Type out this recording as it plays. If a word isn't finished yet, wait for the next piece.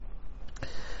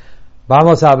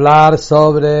Vamos a hablar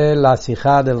sobre la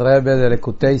sijá del Rebbe de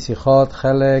Lekutei Sijot,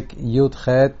 Helek Yud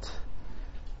Het,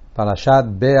 Parashat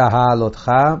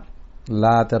Be'ahalotcha,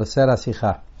 la tercera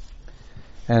sijá.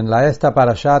 En esta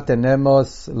parashat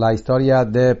tenemos la historia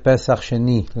de Pesach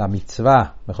Sheni, la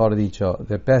mitzvah, mejor dicho,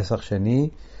 de Pesach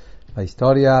Sheni, la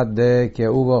historia de que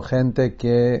hubo gente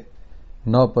que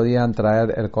no podían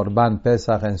traer el Korban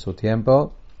Pesach en su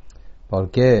tiempo.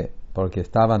 ¿Por qué? Porque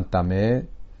estaban tamé,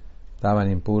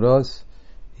 estaban impuros,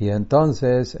 y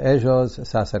entonces ellos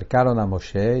se acercaron a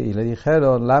Moshe y le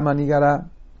dijeron: Lama nigara,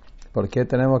 ¿por qué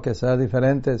tenemos que ser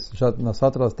diferentes?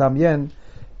 Nosotros también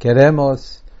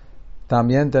queremos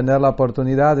también tener la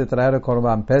oportunidad de traer el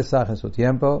Korban Pesach en su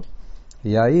tiempo.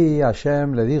 Y ahí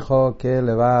Hashem le dijo que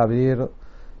le va a abrir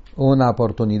una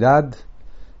oportunidad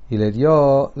y le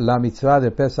dio la mitzvah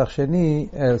de Pesach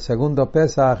Sheni, el segundo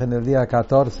Pesach, en el día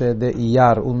 14 de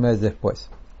Iyar, un mes después.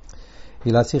 Y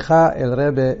la sijá, el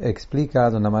Rebbe explica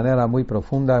de una manera muy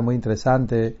profunda y muy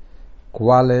interesante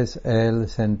cuál es el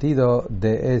sentido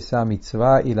de esa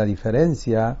mitzvah y la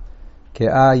diferencia que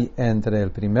hay entre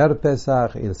el primer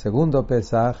Pesach y el segundo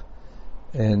Pesach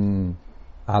en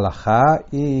Halajá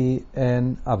y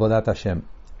en Avodat Hashem.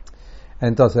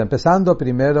 Entonces, empezando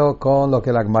primero con lo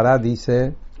que la Gemara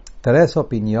dice, tres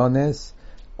opiniones,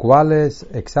 cuál es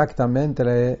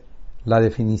exactamente la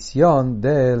definición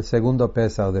del segundo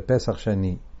Pesach, de Pesach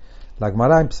Sheni. La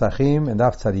Gemara en Pesachim, en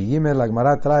Daf Tzadi Gimel, la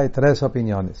Gemara trae tres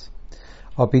opiniones.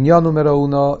 Opinión número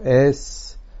uno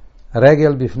es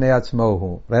Regel Bifnei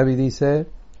Atzmohu. Rebbe dice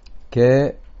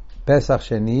que Pesach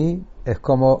Sheni es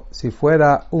como si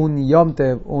fuera un Yom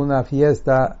Tev, una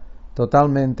fiesta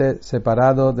totalmente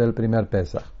separado del primer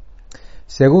Pesach.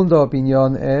 Segunda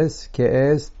opinión es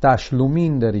que es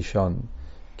Tashlumin de Rishon.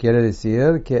 Quiere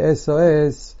decir que eso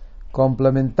es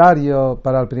complementario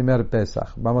para el primer Pesach.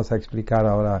 Vamos a explicar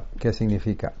ahora qué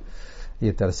significa.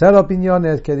 Y tercera opinión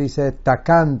es que dice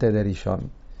Takante de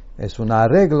Rishon. Es un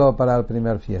arreglo para el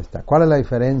primer fiesta. ¿Cuál es la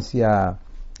diferencia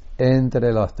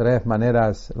entre las tres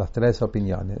maneras, las tres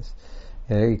opiniones?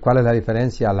 ¿Y cuál es la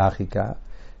diferencia lógica?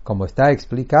 Como está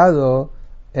explicado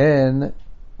en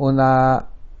una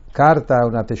carta,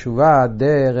 una teshuvá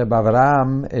de Reb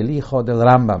Avraham, el hijo del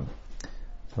Rambam.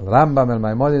 El Rambam, el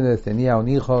Maimónides, tenía un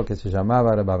hijo que se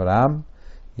llamaba Reb Avraham,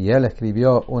 y él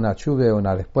escribió una tshuva,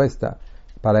 una respuesta,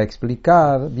 para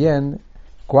explicar bien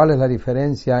cuál es la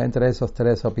diferencia entre esas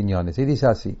tres opiniones. Y dice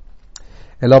así: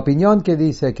 la opinión que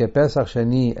dice que Pesach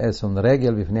Sheni es un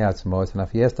regel bifnei atzmo, es una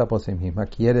fiesta por sí misma,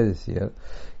 quiere decir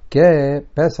que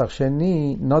Pesach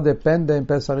Sheni no depende en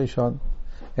Pesach Rishon,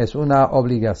 es una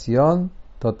obligación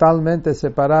totalmente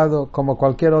separado como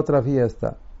cualquier otra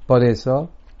fiesta. Por eso,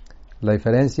 la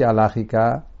diferencia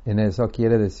halógica en eso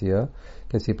quiere decir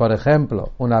que si, por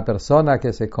ejemplo, una persona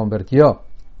que se convirtió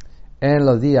en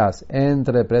los días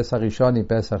entre Pesach Rishon y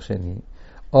Pesach Sheni,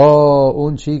 o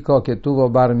un chico que tuvo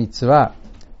bar mitzvah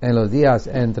en los días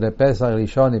entre Pesach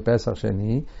Rishon y Pesach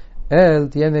Sheni, él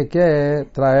tiene que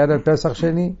traer el Pesach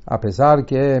Sheni, a pesar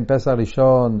que en Pesach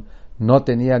Rishon no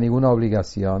tenía ninguna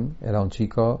obligación, era un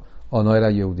chico o no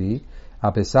era Yehudi.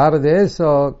 A pesar de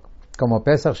eso, como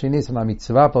Pesach Sheni es una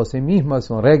mitzvah por sí mismo, es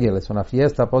un regel, es una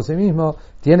fiesta por sí mismo,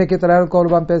 tiene que traer el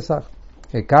Korban Pesach.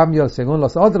 En cambio, según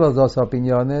las otras dos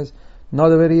opiniones, no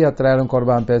debería traer un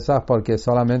Korban Pesach porque es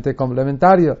solamente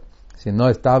complementario. Si no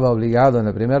estaba obligado en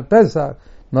el primer Pesach,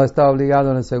 no está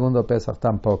obligado en el segundo Pesach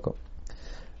tampoco.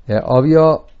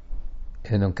 Obvio,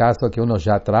 en un caso que uno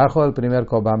ya trajo el primer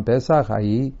Korban Pesach,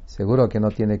 ahí seguro que no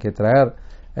tiene que traer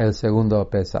el segundo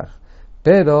Pesach.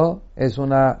 Pero es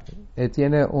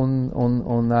tiene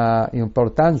una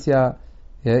importancia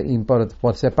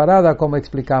por separada, como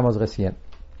explicamos recién.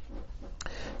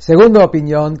 Segunda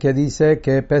opinión que dice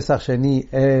que Pesach Sheni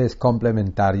es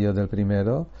complementario del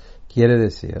primero, quiere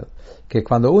decir que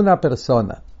cuando una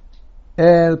persona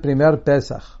el primer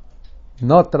Pesach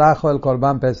no trajo el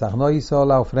Korban Pesach, no hizo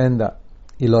la ofrenda,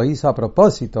 y lo hizo a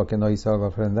propósito que no hizo la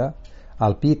ofrenda,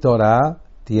 al pi Torah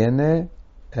tiene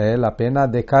la pena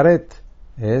de karet.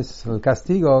 Es el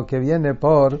castigo que viene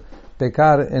por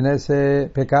pecar en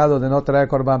ese pecado de no traer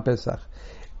Korban Pesach.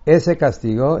 Ese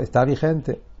castigo está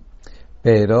vigente.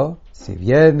 Pero si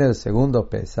viene el segundo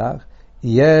Pesach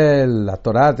y la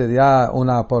Torah te da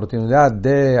una oportunidad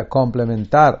de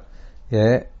complementar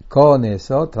con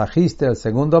eso, trajiste el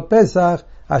segundo Pesach,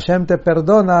 Hashem te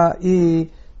perdona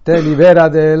y te libera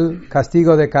del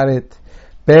castigo de karet.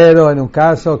 Pero en un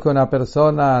caso que una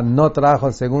persona no trajo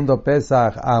el segundo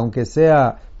Pesach, aunque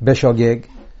sea beshogeg,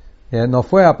 no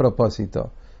fue a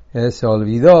propósito, se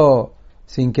olvidó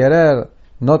sin querer,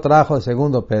 no trajo el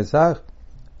segundo Pesach,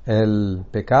 el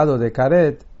pecado de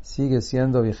karet sigue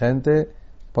siendo vigente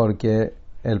porque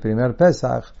el primer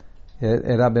Pesach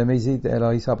era Bemeisit, él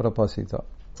lo hizo a propósito.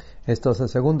 Esto es la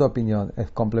segunda opinión,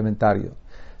 es complementario.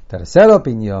 Tercera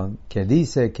opinión, que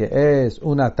dice que es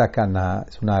una takaná,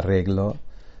 es un arreglo,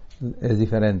 es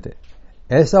diferente.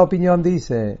 Esa opinión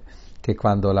dice que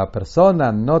cuando la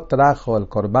persona no trajo el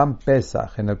Korban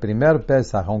Pesach en el primer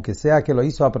Pesach, aunque sea que lo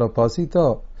hizo a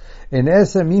propósito, en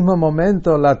ese mismo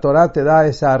momento la Torah te da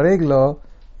ese arreglo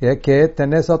que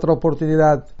tenés otra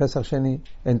oportunidad, Pesach Sheni.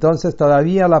 Entonces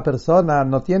todavía la persona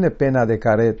no tiene pena de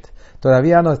karet,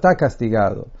 todavía no está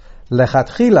castigado.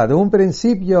 Lejatjila, de un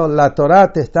principio, la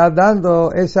Torah te está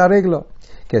dando ese arreglo,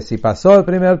 que si pasó el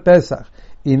primer Pesach,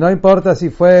 y no importa si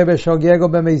fue Beshogiego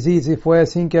Bemeizit, si fue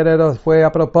sin querer o fue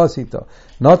a propósito,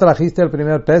 no trajiste el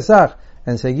primer Pesach,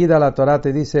 enseguida la Torah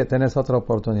te dice, tenés otra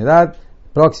oportunidad,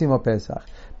 próximo Pesach.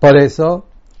 Por eso,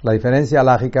 la diferencia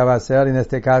lógica va a ser, en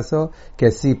este caso,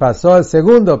 que si pasó el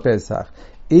segundo Pesach,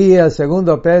 y el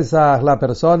segundo Pesach, la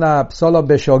persona solo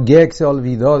Beshogeg se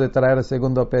olvidó de traer el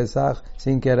segundo Pesach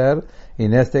sin querer, y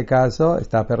en este caso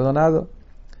está perdonado,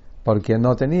 porque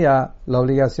no tenía la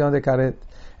obligación de karet.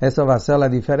 Eso va a ser la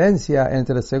diferencia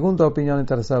entre la segunda opinión y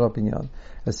tercera opinión.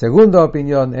 La segunda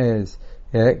opinión es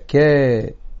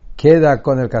que queda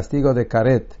con el castigo de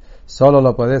karet, solo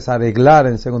lo puedes arreglar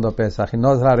en segundo Pesach, y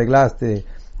no lo arreglaste,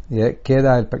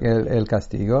 queda el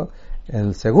castigo.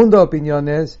 La segunda opinión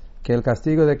es que el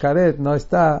castigo de karet no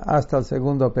está hasta el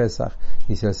segundo Pesach.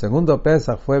 Y si el segundo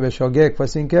Pesach fue Beshogeg, fue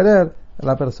sin querer,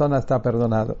 la persona está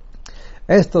perdonado.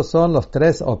 Estos son las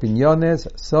tres opiniones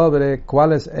sobre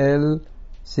cuál es el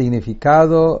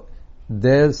significado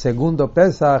del segundo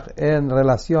Pesach en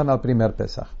relación al primer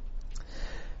Pesach.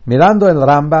 Mirando el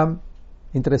Rambam,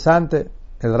 interesante,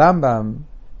 el Rambam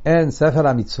en Sefer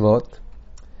HaMitzvot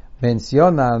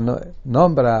menciona,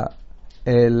 nombra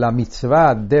la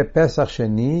mitzvah de Pesach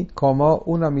Sheni como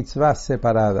una mitzvah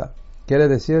separada. Quiere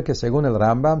decir que según el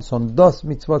Rambam son dos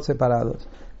mitzvot separados.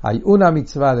 Hay una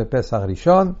mitzvah de Pesach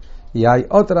Rishon y hay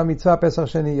otra mitzvah Pesach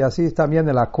Sheni. Y así también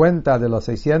en la cuenta de los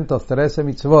 613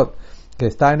 mitzvot que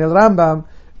está en el Rambam,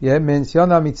 y él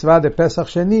menciona la mitzvah de Pesach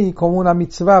Sheni como una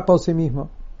mitzvah por sí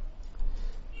mismo.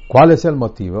 ¿Cuál es el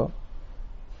motivo?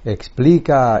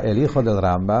 Explica el hijo del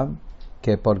Rambam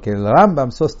que porque el Rambam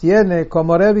sostiene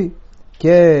como Revi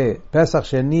que Pesach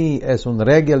Sheni es un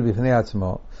regel bifnei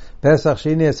atzmo, Pesach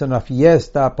Sheni es una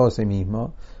fiesta por sí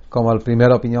mismo, como la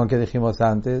primera opinión que dijimos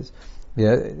antes,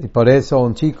 y por eso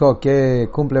un chico que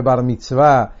cumple bar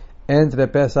mitzvah entre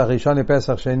Pesach Rishon y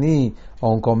Pesach Sheni,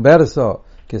 o un converso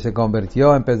que se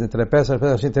convirtió entre Pesach y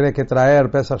Pesach Sheni, tiene que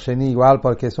traer Pesach Sheni igual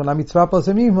porque es una mitzvah por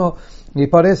sí mismo, y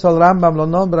por eso el Rambam lo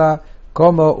nombra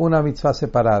como una mitzvah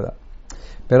separada.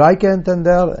 Pero hay que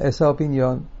entender esa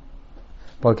opinión,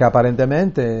 porque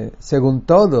aparentemente, según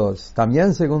todos,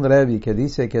 también según Revi, que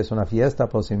dice que es una fiesta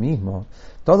por sí mismo,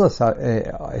 todos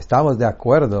estamos de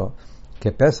acuerdo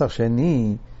que Pesach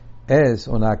Sheni es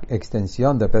una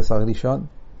extensión de Pesach Rishon.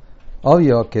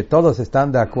 Obvio que todos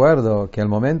están de acuerdo que el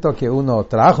momento que uno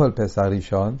trajo el Pesach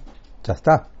Rishon, ya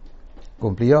está,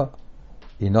 cumplió,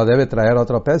 y no debe traer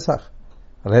otro Pesach.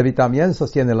 Revi también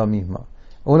sostiene lo mismo.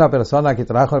 Una persona que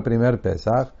trajo el primer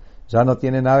Pesach ya no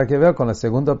tiene nada que ver con el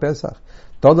segundo Pesach.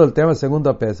 Todo el tema del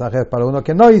segundo Pesach es para uno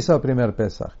que no hizo el primer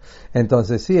Pesach.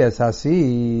 Entonces, si es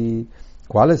así,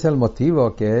 ¿cuál es el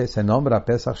motivo que se nombra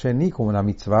Pesach Sheni como una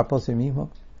mitzvah por sí mismo?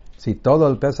 Si todo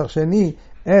el Pesach Sheni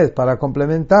es para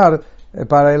complementar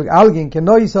para alguien que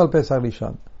no hizo el Pesach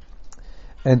Rishon.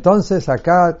 Entonces,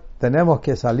 acá tenemos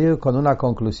que salir con una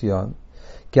conclusión,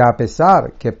 que a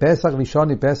pesar que Pesach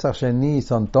Rishon y Pesach Sheni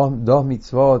son dos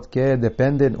mitzvot que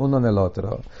dependen uno del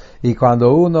otro, y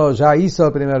cuando uno ya hizo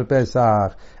el primer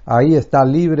Pesach, ahí está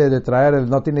libre de traer,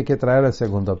 no tiene que traer el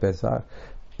segundo Pesach.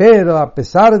 Pero a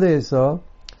pesar de eso,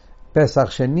 Pesach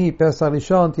Sheni y Pesach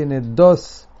Rishon tienen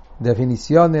dos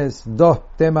definiciones, dos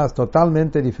temas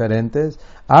totalmente diferentes,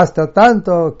 hasta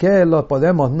tanto que los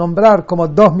podemos nombrar como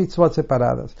dos mitzvot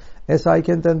separadas. Eso hay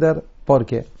que entender por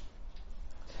qué.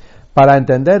 Para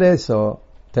entender eso,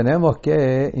 tenemos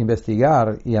que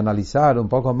investigar y analizar un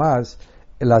poco más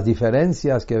las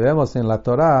diferencias que vemos en la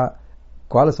Torah,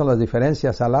 cuáles son las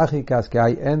diferencias halajicas que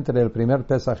hay entre el primer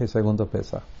Pesach y el segundo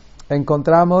Pesach.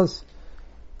 Encontramos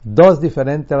dos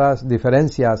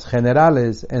diferencias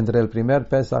generales entre el primer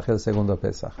Pesach y el segundo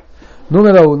Pesach.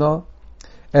 Número uno,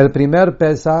 el primer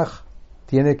Pesach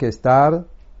tiene que estar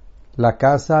la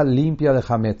casa limpia de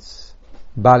Hametz.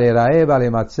 Valerae,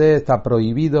 Valematzé, está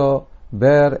prohibido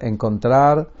ver,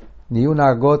 encontrar ni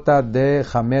una gota de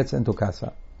Hametz en tu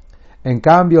casa. En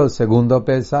cambio, el segundo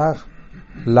Pesach,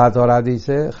 la Torah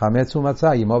dice, Hametz u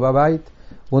Matzah y Mobabait,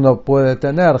 uno puede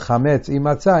tener Hametz y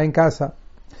Matzah en casa.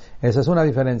 Esa es una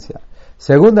diferencia.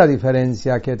 Segunda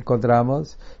diferencia que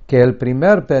encontramos, que el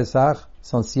primer Pesaj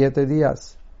son 7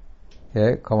 días.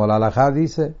 Como la halajá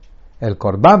dice, el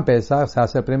Korban Pesaj se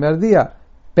hace el primer día,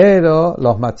 pero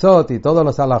los matzot y todos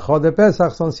los halajot de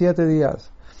Pesaj son 7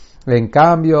 días. En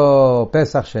cambio,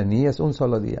 Pesaj Sheni es un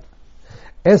solo día.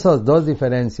 Esas dos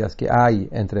diferencias que hay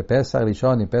entre Pesach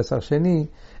Rishon y Pesach Sheni,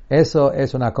 eso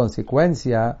es una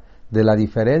consecuencia de la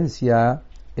diferencia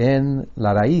en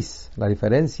la raíz, la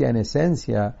diferencia en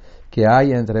esencia que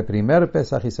hay entre primer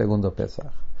Pesach y segundo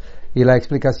Pesach. Y la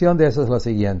explicación de eso es lo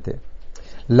siguiente.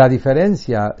 La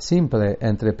diferencia simple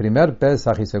entre primer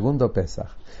Pesach y segundo Pesach.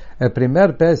 El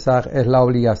primer Pesach es la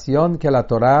obligación que la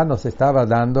Torá nos estaba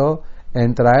dando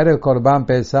en traer el Korban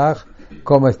Pesach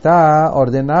como está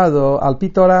ordenado al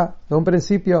Torá de un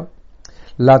principio.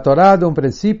 La Torá de un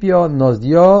principio nos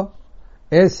dio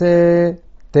ese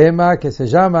tema que se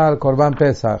llama el Korban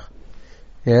Pesach.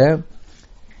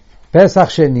 Pesach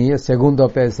Sheni, el segundo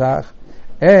Pesach,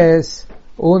 es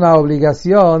una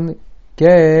obligación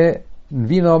que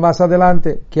vino más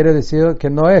adelante. Quiere decir que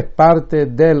no es parte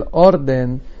del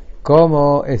orden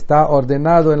como está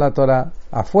ordenado en la Torá,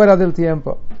 afuera del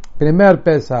tiempo. Primer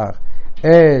Pesach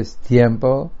es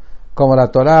tiempo, como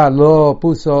la Torá lo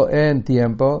puso en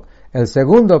tiempo. El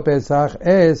segundo Pesach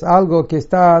es algo que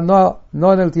está no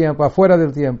en el tiempo, afuera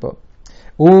del tiempo.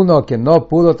 Uno que no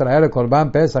pudo traer el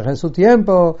Korban Pesach en su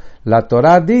tiempo, la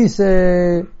Torá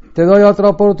dice, te doy otra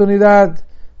oportunidad,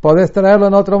 podés traerlo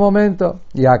en otro momento.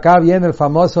 Y acá viene el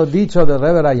famoso dicho del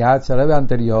Rebbe Rayatz, el Rebbe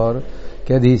anterior,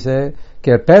 que dice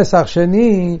que el Pesach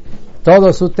Sheni,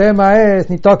 todo su tema es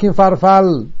ni toquin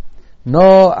farfal,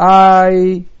 no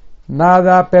hay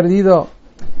nada perdido.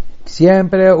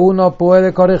 Siempre uno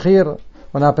puede corregir.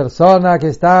 Una persona que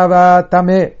estaba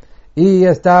tamé y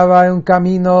estaba en un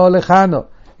camino lejano,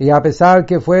 y a pesar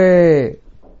que fue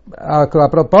a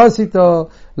propósito,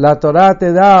 la Torá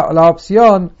te da la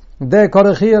opción de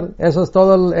corregir. Eso es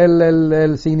todo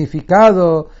el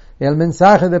significado, el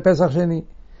mensaje de Pesach Sheni.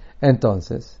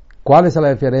 Entonces, ¿cuál es la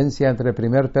diferencia entre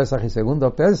primer Pesach y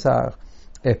segundo Pesach?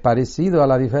 Es parecido a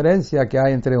la diferencia que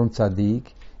hay entre un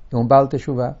tzadik y un Baal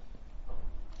Teshuvah.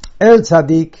 El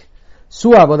tzadik,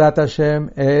 su avodat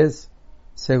Hashem es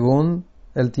según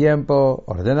el tiempo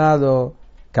ordenado,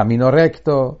 camino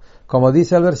recto, como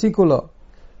dice el versículo,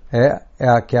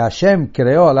 que Hashem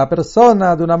creó a la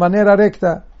persona de una manera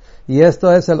recta. Y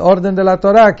esto es el orden de la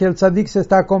Torá, que el tzadik se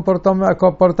está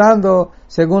comportando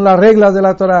según las reglas de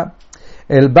la Torá.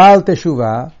 El Baal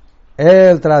Teshuvah,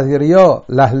 él transgredió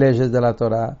las leyes de la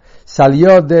Torá,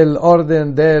 salió del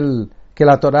orden que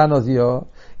la Torá nos dio,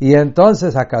 y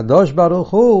entonces HaKadosh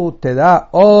Baruj Hu te da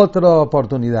otra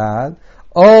oportunidad,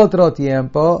 otro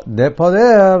tiempo de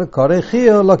poder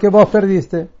corregir lo que vos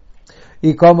perdiste.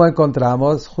 Y como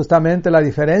encontramos justamente la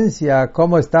diferencia,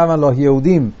 cómo estaban los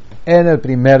Yehudim en el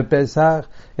primer Pesach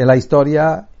en la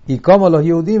historia, y cómo los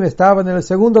Yehudim estaban en el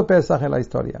segundo Pesach en la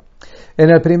historia. En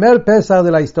el primer Pesach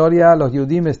de la historia, los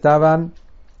Yehudim estaban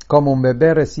como un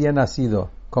bebé recién nacido,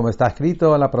 como está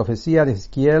escrito en la profecía de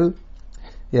Ezequiel.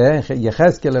 Y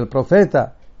Yehezkel, el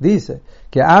profeta, dice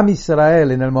que Am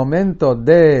Israel, en el momento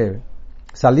de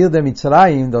salir de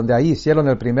Mitzrayim, donde ahí hicieron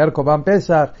el primer Korban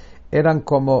Pesach, eran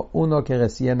como uno que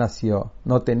recién nació.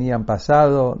 No tenían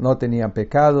pasado, no tenían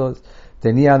pecados,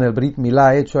 tenían el Brit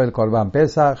Milá hecho, el Korban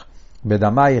Pesach,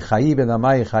 Bedamai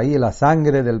Chai, la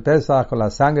sangre del Pesach con la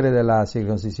sangre de la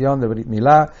circuncisión de Brit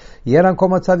Milá, y eran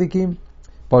como tzadikim,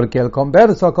 porque el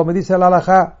converso, como dice el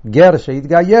halajá, Ger Sheit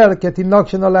Gayer Ketinok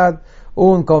Shenolad,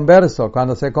 un converso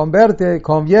cuando se convierte,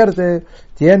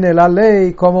 tiene la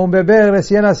ley como un bebé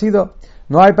recién nacido,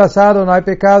 no hay pasado, no hay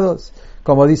pecados,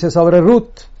 como dice sobre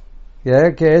Ruth,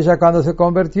 que ella cuando se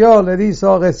convirtió le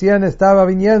dijo recién estaba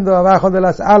viniendo abajo de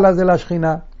las alas de la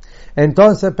Shechina.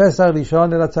 Entonces Pesach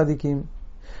Rishon era tzadikim.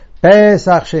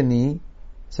 Pesach Sheni,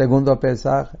 segundo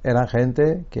Pesach, eran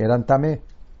gente que eran tamé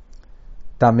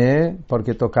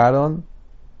porque tocaron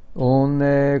un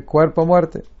cuerpo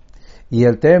muerto. Y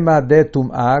el tema de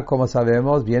Tum'ah, como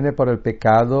sabemos, viene por el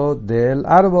pecado del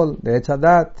árbol, de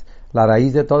Etzadat, la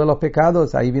raíz de todos los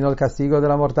pecados. Ahí vino el castigo de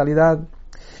la mortalidad.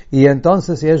 Y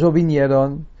entonces ellos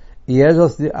vinieron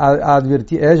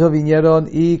vinieron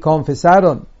y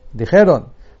confesaron, dijeron,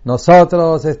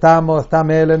 nosotros estamos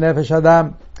tamé le nefesh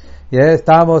Adam, y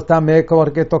estamos tamé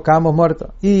porque tocamos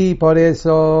muerto, y por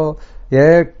eso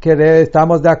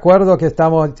estamos de acuerdo que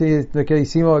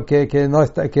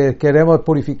queremos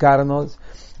purificarnos.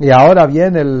 Y ahora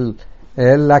viene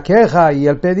la queja y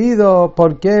el pedido,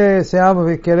 porque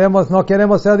no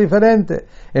queremos ser diferentes.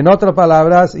 En otras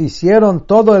palabras, hicieron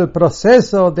todo el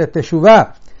proceso de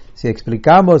Teshuvah, Si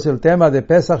explicamos el tema de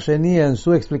Pesach Sheni en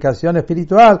su explicación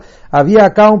espiritual, había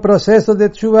acá un proceso de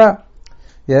Teshuvah.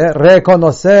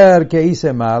 Reconocer que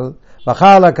hice mal,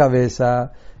 bajar la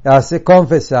cabeza,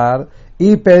 confesar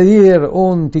y pedir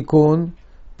un tikkun,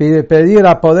 pedir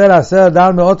a poder hacer,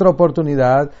 darme otra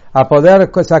oportunidad, a poder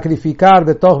sacrificar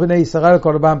Betoch Bnei Israel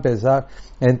Korban Pesach.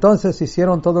 Entonces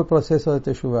hicieron todo el proceso de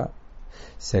Teshuvah.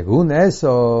 Según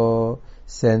eso,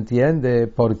 se entiende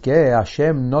por qué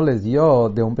Hashem no les dio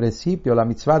de un principio la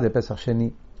mitzvah de Pesach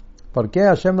Sheni. ¿Por qué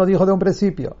Hashem no dijo de un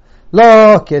principio?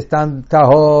 Los que están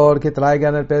tahor, que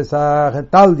traigan el Pesach en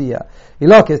tal día. Y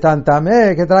los que están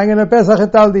tamé, que traigan el Pesach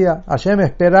en tal día. Hashem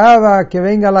esperaba que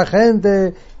venga la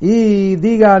gente y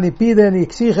digan y piden y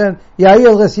exigen. Y ahí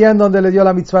es recién donde le dio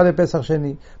la mitzvah de Pesach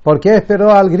Sheni. ¿Por qué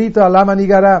esperó al grito, al Lama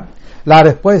Nigara? La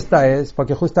respuesta es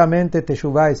porque justamente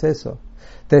Teshuvah es eso.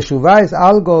 Teshuvah es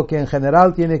algo que en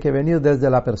general tiene que venir desde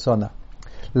la persona.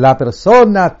 La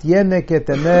persona tiene que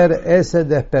tener ese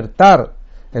despertar,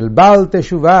 el Baal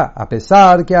Teshuvah, a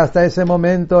pesar que hasta ese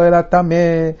momento era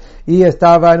tamé y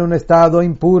estaba en un estado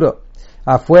impuro,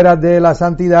 afuera de la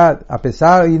santidad, a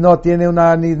pesar y no tiene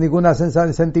ningún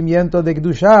sentimiento de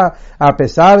Kedushá, a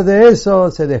pesar de eso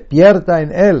se despierta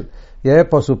en él.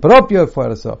 Por su propio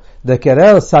esfuerzo de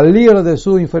querer salir de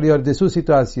su inferior, de su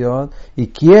situación, y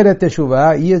quiere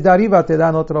Teshuvah, y es de arriba te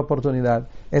dan otra oportunidad.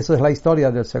 Eso es la historia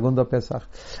del segundo Pesach.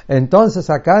 Entonces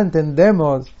acá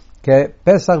entendemos que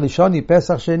Pesach Rishon y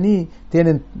Pesach Sheni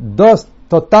tienen dos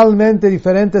totalmente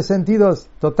diferentes sentidos,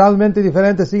 totalmente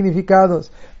diferentes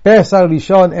significados. Pesach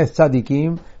Rishon es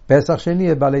Tzadikim, Pesach Sheni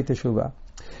es Balei Teshuvah.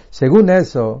 Según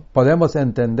eso, podemos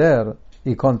entender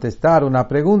y contestar una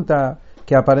pregunta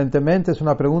que aparentemente es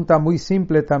una pregunta muy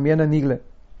simple también en Igle.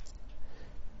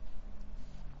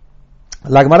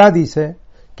 La Gemara dice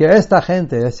que esta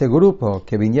gente, ese grupo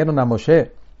que vinieron a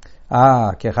Moshe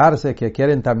a quejarse que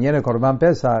quieren también el Korban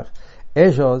Pesach,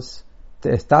 ellos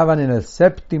estaban en el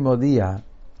séptimo día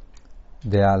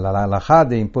de la halajá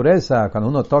de impureza. Cuando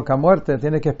uno toca muerte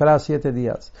tiene que esperar 7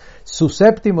 días. Su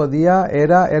séptimo día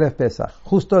era Erev Pesach,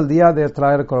 justo el día de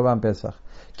traer Korban Pesach.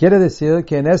 Quiere decir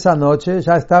que en esa noche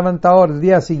ya estaban tahor, el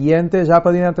día siguiente ya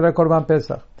podían traer Korban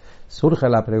Pesach. Surge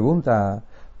la pregunta,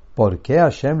 ¿por qué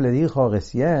Hashem le dijo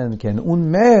recién que en un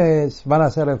mes van a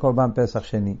hacer el Korban Pesach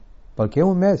Sheni? ¿Por qué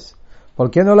un mes? ¿Por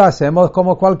qué no lo hacemos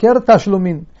como cualquier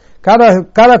tashlumin?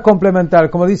 Cada complementar,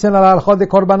 como dicen al alajot de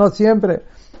Korbanot siempre.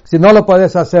 Si no lo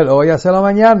puedes hacer hoy, hacerlo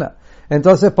mañana.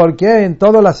 Entonces, ¿por qué en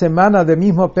toda la semana del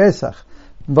mismo Pesach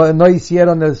no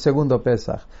hicieron el segundo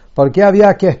Pesach? ¿Por qué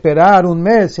había que esperar un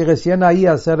mes y recién ahí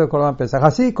hacer el Korban Pesach?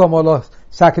 Así como los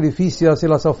sacrificios y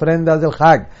las ofrendas del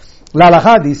Hag. La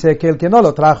halajá dice que el que no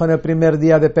lo trajo en el primer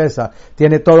día de Pesach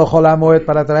tiene todo Chol HaMoed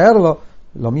para traerlo.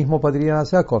 Lo mismo podrían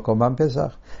hacer con Korban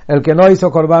Pesach. El que no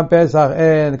hizo Korban Pesach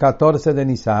en 14 de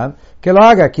Nisan, que lo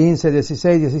haga 15,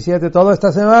 16, 17, toda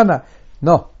esta semana.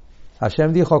 No.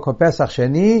 Hashem dijo con Pesach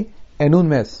Sheni en un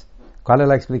mes. ¿Cuál es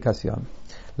la explicación?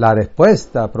 La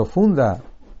respuesta profunda,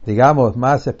 digamos,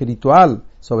 más espiritual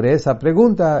sobre esa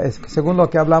pregunta es según lo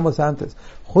que hablamos antes,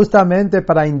 justamente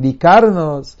para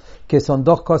indicarnos que son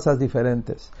dos cosas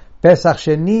diferentes. Pesach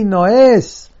Sheni no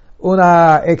es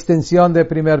una extensión de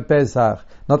primer Pesach.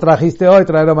 No trajiste hoy,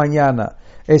 traerlo mañana.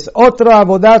 Es otro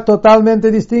abodá totalmente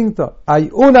distinto.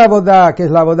 Hay una abodá que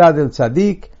es la abodá del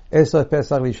Tzadik, eso es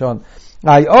Pesach Rishon.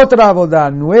 Hay otra abodá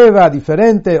nueva,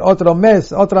 diferente, otro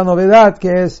mes, otra novedad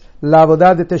que es la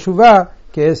abodá de Teshuvah,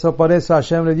 que eso por eso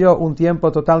Hashem le dio un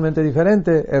tiempo totalmente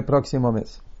diferente el próximo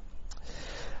mes.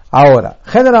 Ahora,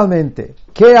 generalmente,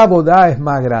 ¿qué abodá es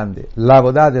más grande? ¿La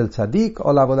abodá del Tzadik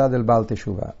o la abodá del Baal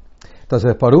Teshuvah?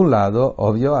 Entonces, por un lado,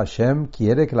 obvio, Hashem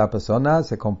quiere que la persona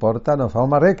se comporte de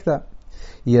forma recta.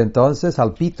 Y entonces,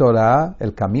 al Torah,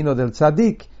 el camino del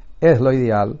Tzadik es lo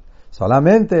ideal.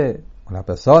 Solamente una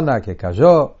persona que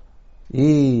cayó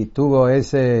y tuvo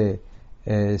esa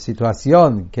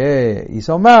situación que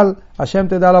hizo mal, Hashem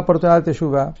te da la oportunidad de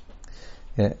Teshuvah.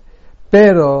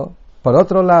 Pero, por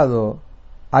otro lado,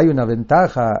 hay una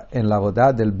ventaja en la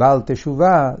abodá del Baal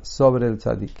Teshuvah sobre el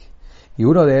Tzadik. Y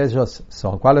uno de ellos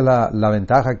son, ¿cuál es la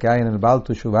ventaja que hay en el Baal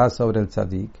Teshuvah sobre el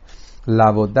Tzadik? La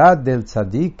abodá del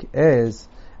Tzadik es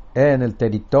en el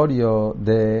territorio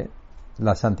de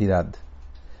la santidad.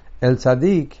 El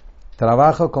Tzadik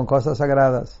trabaja con cosas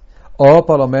sagradas, o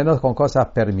por lo menos con cosas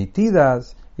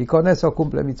permitidas, y con eso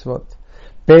cumple mitzvot.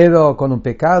 Pero con un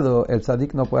pecado, el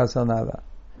Tzadik no puede hacer nada.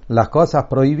 Las cosas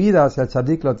prohibidas, el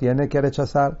Tzadik lo tiene que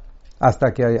rechazar,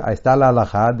 hasta que está la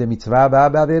halajá de mitzvah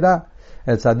ba'averá.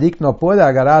 El Tzadik no puede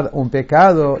agarrar un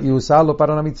pecado y usarlo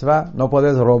para una mitzvah. No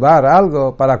puedes robar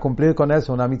algo para cumplir con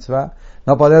eso una mitzvah.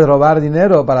 No puedes robar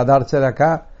dinero para darse de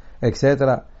acá,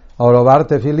 etc. o robar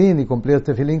tefilín y cumplir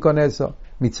tefilín con eso.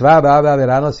 Mitzvah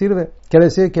verá no sirve. Quiere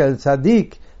decir que el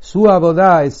tzadik, su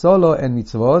abodá es solo en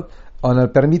mitzvot, o en el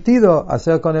permitido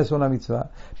hacer con eso una mitzvah.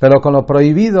 Pero con lo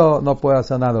prohibido no puede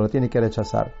hacer nada, lo tiene que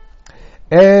rechazar.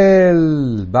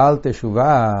 El Baal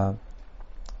Teshuvah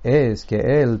es que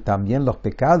él también los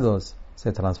pecados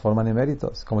se transforman en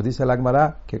méritos. Como dice la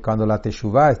Gemara, que cuando la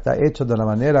Teshuvah está hecho de la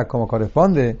manera como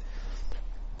corresponde,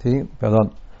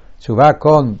 Teshuvah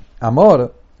con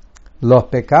amor, los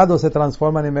pecados se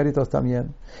transforman en méritos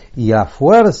también. Y a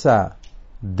fuerza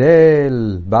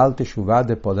del Baal Teshuvah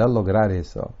de poder lograr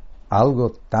eso,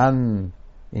 algo tan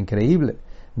increíble,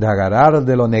 de agarrar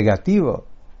de lo negativo,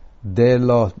 de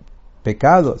los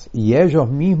pecados, y ellos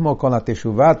mismos con la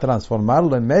Teshuvah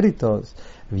transformarlo en méritos,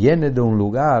 viene de un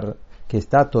lugar que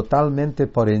está totalmente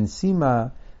por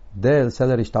encima del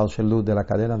Seder Ishtalshelut, de la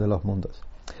cadena de los mundos.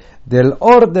 Del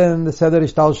orden de Seder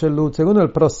Ishtalshelut, según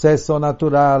el proceso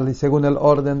natural y según el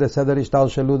orden de Seder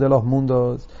Ishtalshelut de los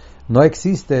mundos, no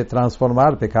existe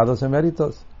transformar pecados en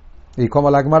méritos. Y como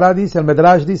la Gemara dice, el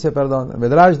Medrash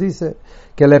dice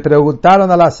que le preguntaron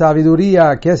a la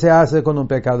sabiduría qué se hace con un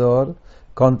pecador,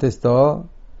 contestó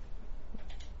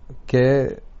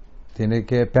que tiene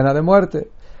que pena de muerte.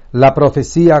 La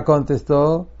profecía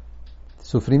contestó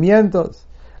sufrimientos.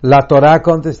 La Torah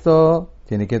contestó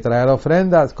tiene que traer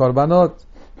ofrendas, korbanot.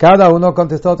 Cada uno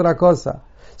contestó otra cosa.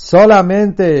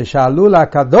 Solamente Shalul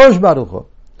HaKadosh Baruch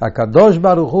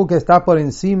Hu, que está por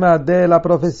encima de la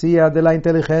profecía, de la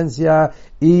inteligencia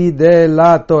y de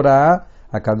la Torah,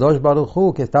 HaKadosh Baruch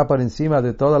Hu, que está por encima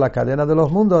de toda la cadena de los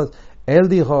mundos, él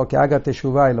dijo que haga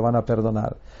Teshuvah y lo van a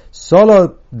perdonar.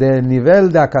 Solo del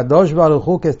nivel de HaKadosh Baruch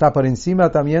Hu, que está por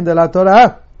encima también de la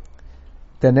Torah,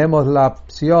 tenemos la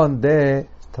opción de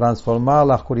transformar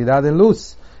la oscuridad en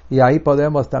luz, y ahí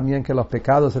podemos también que los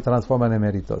pecados se transformen en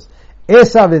méritos.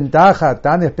 Esa ventaja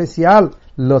tan especial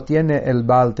lo tiene el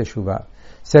Baal Teshuvah.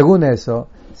 Según eso,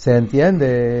 se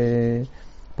entiende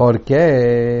por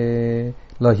qué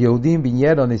los Yehudim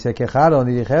vinieron y se quejaron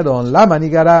y dijeron, Lama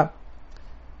Nigara.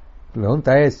 La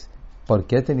pregunta es, ¿por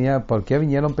qué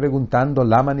vinieron preguntando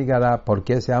Lama Nigara? ¿Por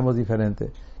qué seamos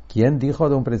diferentes? ¿Quién dijo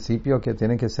de un principio que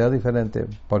tienen que ser diferentes?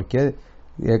 ¿Por qué?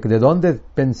 ¿De dónde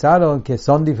pensaron que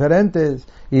son diferentes?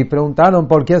 Y preguntaron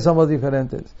por qué somos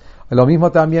diferentes. Lo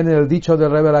mismo también en el dicho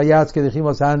del Rebbe Rayatz que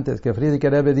dijimos antes, que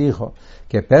Frierdiker Rebbe dijo,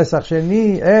 que Pesach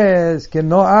Sheni es que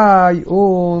no hay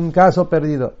un caso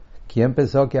perdido. ¿Quién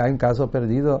pensó que hay un caso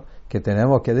perdido? Que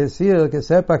tenemos que decir, que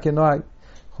sepa que no hay.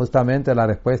 Justamente la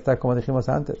respuesta, como dijimos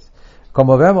antes.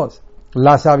 Como vemos,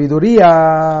 la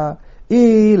sabiduría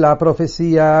y la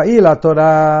profecía y la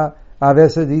Torah a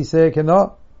veces dice que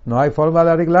no hay forma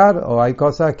de arreglar, o hay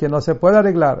cosas que no se puede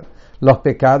arreglar. Los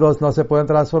pecados no se pueden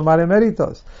transformar en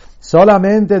méritos.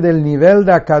 Solamente del nivel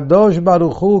de HaKadosh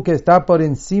Baruch Hu, que está por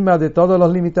encima de todas las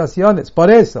limitaciones.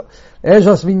 Por eso,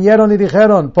 ellos vinieron y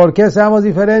dijeron, ¿por qué seamos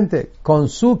diferentes? Con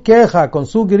su queja, con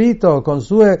su grito, con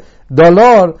su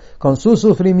dolor, con su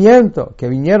sufrimiento, que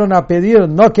vinieron a pedir,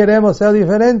 no queremos ser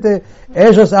diferentes,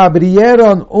 ellos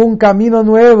abrieron un camino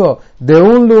nuevo de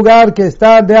un lugar que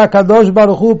está de HaKadosh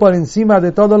Baruch Hu por encima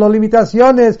de todas las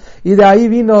limitaciones, y de ahí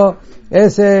vino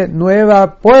esa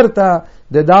nueva puerta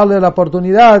de darle la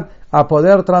oportunidad a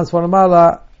poder transformar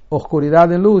la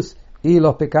oscuridad en luz y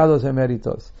los pecados en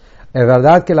méritos. Es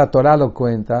verdad que la Torah lo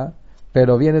cuenta,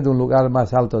 pero viene de un lugar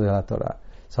más alto de la Torah.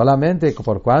 Solamente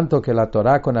por cuanto que la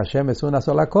Torah con Hashem es una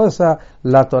sola cosa,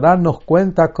 la Torah nos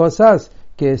cuenta cosas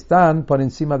que están por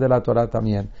encima de la Torah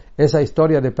también. Esa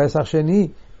historia de Pesach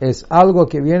Sheni es algo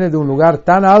que viene de un lugar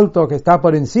tan alto que está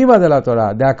por encima de la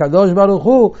Torah, de HaKadosh Baruch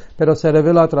Hu, pero se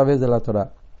reveló a través de la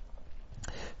Torah.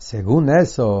 Según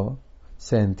eso,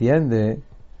 se entiende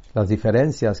las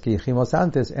diferencias que dijimos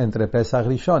antes entre Pesach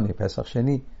Rishon y Pesach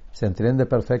Sheni. Se entiende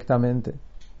perfectamente.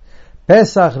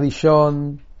 Pesach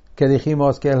Rishon, que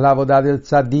dijimos que es la boda del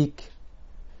tzadik,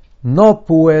 no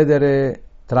puede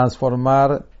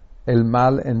transformar el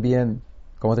mal en bien.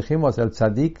 Como dijimos, el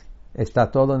tzadik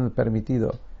está todo en el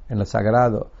permitido, en lo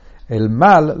sagrado. El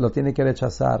mal lo tiene que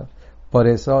rechazar. Por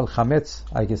eso el hametz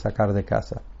hay que sacar de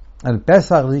casa. En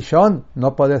Pesach Rishon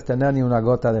no puedes tener ni una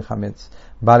gota de hametz.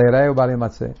 Vale o vale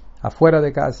matzeh. Afuera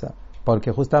de casa.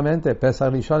 Porque justamente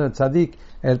Pesach Rishon, el tzadik,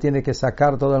 él tiene que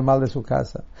sacar todo el mal de su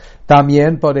casa.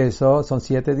 También por eso son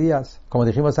 7 días. Como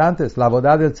dijimos antes, la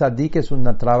boda del tzadik es un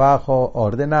trabajo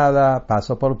ordenada,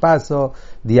 paso por paso,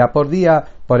 día por día.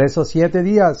 Por eso 7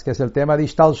 días, que es el tema de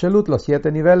Ishtalshelut, los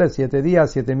 7 niveles, 7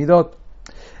 días, 7 midot.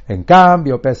 En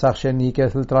cambio, Pesach Sheni, que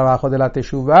es el trabajo de la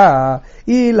Teshuvah,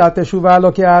 y la Teshuvah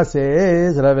lo que hace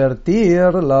es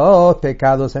revertir los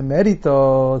pecados en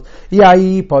méritos. Y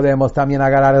ahí podemos también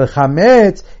agarrar el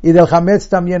Hametz, y del Hametz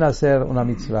también hacer una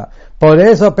mitzvah. Por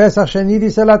eso Pesach Sheni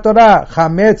dice la Torah,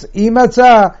 Hametz y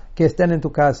Matzah, que estén en tu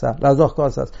casa, las dos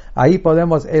cosas. Ahí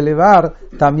podemos elevar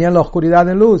también la oscuridad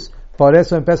en luz. Por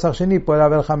eso en Pesach Sheni puede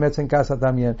haber Hametz en casa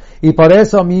también. Y por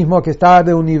eso mismo que está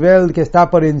de un nivel que está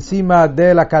por encima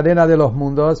de la cadena de los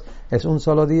mundos, es un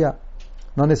solo día.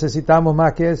 No necesitamos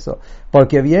más que eso.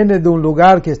 Porque viene de un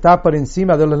lugar que está por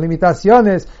encima de las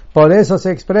limitaciones. Por eso se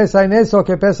expresa en eso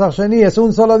que Pesach Sheni es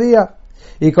un solo día.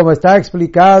 Y como está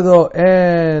explicado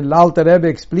en el Alter Rebbe,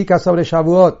 explica sobre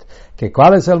Shavuot, que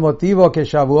cuál es el motivo que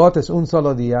Shavuot es un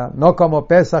solo día, no como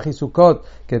Pesach y Sukkot,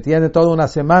 que tiene toda una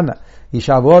semana, y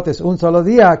Shavuot es un solo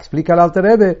día, explica el Alter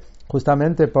Rebbe,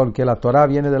 justamente porque la Torah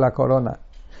viene de la corona,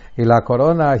 y la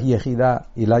corona es Yehidá,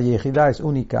 y la Yehidá es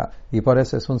única, y por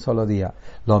eso es un solo día.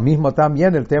 Lo mismo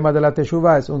también el tema de la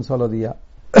Teshuvah es un solo día,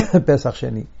 Pesach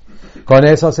Sheni. Con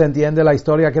eso se entiende la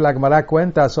historia que la Gemara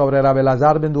cuenta sobre Rabbi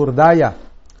Elazar ben Durdaya.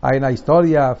 Hay una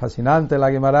historia fascinante en la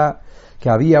Gemara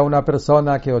que había una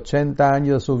persona que 80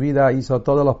 años de su vida hizo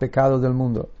todos los pecados del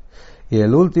mundo. Y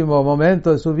el último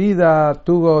momento de su vida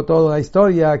tuvo toda una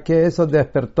historia que eso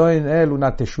despertó en él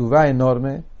una teshuvá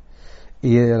enorme.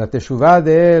 Y la teshuvá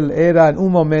de él era en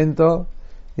un momento,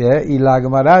 y la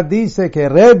Gemara dice que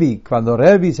Rebbi, cuando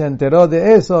Rebbi se enteró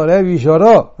de eso, Rebbi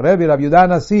lloró. Rebbi, la viuda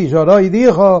así, lloró y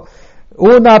dijo,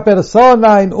 una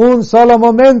persona en un solo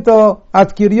momento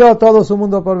adquirió todo su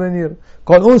mundo por venir.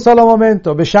 Con un solo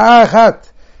momento, B'sha'a Achat.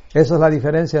 Esa es la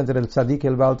diferencia entre el tzadik y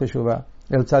el Baal Teshuvah.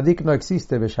 El tzadik no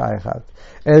existe B'sha'a Achat.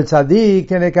 El tzadik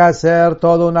tiene que hacer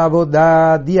toda una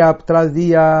boda, día tras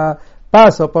día,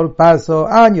 paso por paso,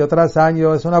 año tras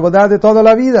año. Es una boda de toda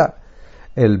la vida.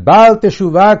 El Baal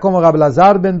Teshuvah, como Rabbi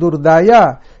Elazar ben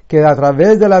Durdaya, que a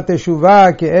través de la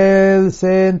Teshuvah que él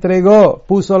se entregó,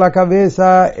 puso la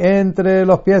cabeza entre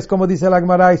los pies, como dice la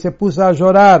Gemara, y se puso a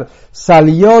llorar,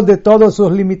 salió de todas sus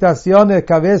limitaciones,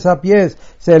 cabeza a pies,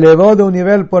 se elevó de un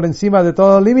nivel por encima de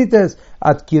todos los límites,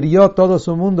 adquirió todo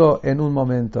su mundo en un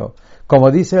momento. Como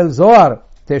dice el Zohar,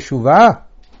 Teshuvah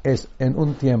es en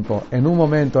un tiempo, en un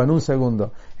momento, en un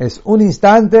segundo. Es un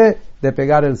instante de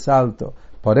pegar el salto.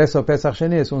 Por eso Pesach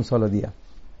Sheni es un solo día.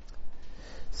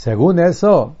 Según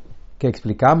eso, que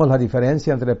explicamos la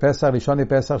diferencia entre Pesach Rishon y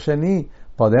Pesach Sheni,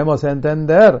 podemos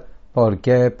entender por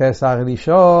qué Pesach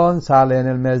Rishon sale en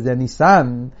el mes de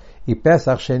Nisan y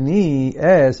Pesach Sheni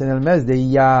es en el mes de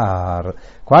Iyar.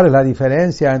 ¿Cuál es la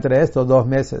diferencia entre estos dos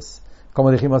meses?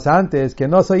 Como dijimos antes, que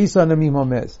no se hizo en el mismo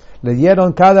mes. Le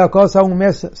dieron cada cosa un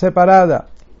mes separada.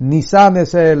 Nisan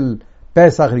es el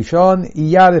Pesach Rishon y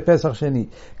Iyar es Pesach Sheni.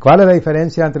 ¿Cuál es la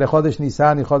diferencia entre Chodesh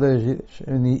Nisan y Chodesh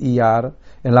Iyar?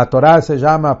 En la Torah se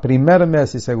llama primer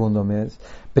mes y segundo mes.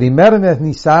 Primer mes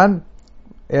Nisan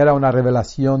era una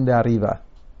revelación de arriba.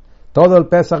 Todo el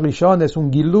Pesach Rishon es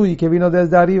un Gilui que vino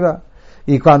desde arriba.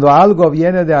 Y cuando algo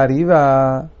viene de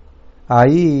arriba,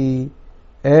 ahí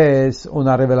es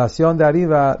una revelación de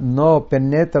arriba, no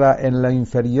penetra en lo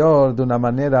inferior de una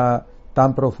manera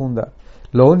tan profunda.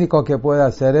 Lo único que puede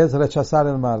hacer es rechazar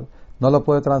el mal. No lo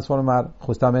puede transformar.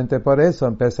 Justamente por eso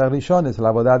en Pesach Rishon es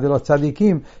la boda de los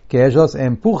tzadikim, que ellos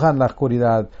empujan la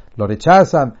oscuridad, lo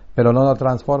rechazan, pero no lo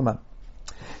transforman.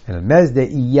 En el mes de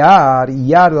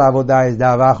Iyar la boda es de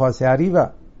abajo hacia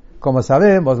arriba. Como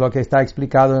sabemos, lo que está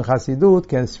explicado en Hasidut,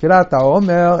 que en Sfirat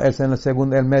HaOmer es en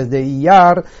el mes de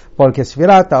Iyar, porque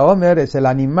Sfirat HaOmer es el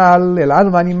animal, el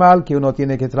alma animal que uno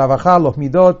tiene que trabajar, los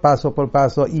midot, paso por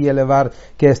paso y elevar,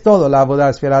 que es todo. La boda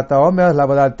de Sfirat HaOmer es la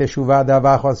boda de Teshuvah de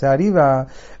abajo hacia arriba.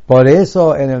 Por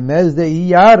eso, en el mes de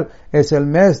Iyar es el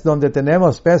mes donde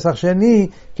tenemos Pesach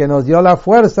Sheni, que nos dio la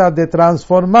fuerza de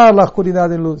transformar la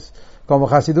oscuridad en luz. Como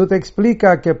Hasidut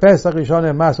explica que Pesach Rishon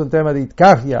es más un tema de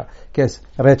itkafia, que es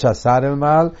rechazar el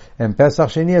mal. En Pesach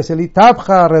Sheni es el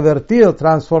itapja, revertir,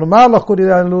 transformar la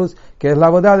oscuridad en luz, que es la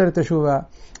boda del Teshuvah.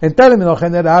 En términos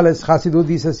generales, Hasidut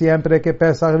dice siempre que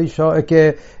Pesach Rishon,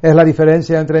 que es la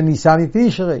diferencia entre Nisan y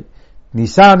Tishrei.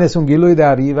 Nisan es un Gilui de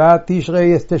arriba,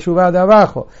 Tishrei es Teshuvah de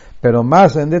abajo. Pero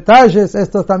más en detalles,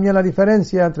 esto es también la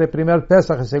diferencia entre primer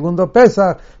Pesach y segundo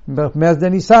Pesach, mes de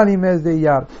Nisan y mes de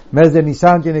Iyar. Mes de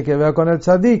Nisan tiene que ver con el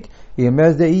Tzadik y el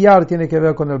mes de Iyar tiene que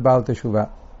ver con el Baal Teshuvah.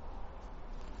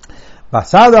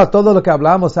 Basado a todo lo que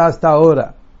hablamos hasta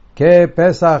ahora, que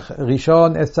Pesach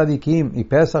Rishon es Tzadikim y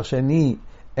Pesach Sheni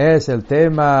es el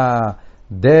tema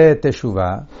de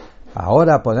Teshuvah,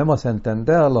 ahora podemos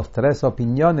entender las tres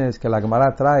opiniones que la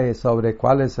Gemara trae sobre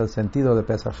cuál es el sentido de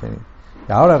Pesach Sheni.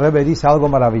 Y ahora el Rebbe dice algo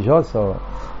maravilloso,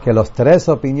 que las tres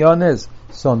opiniones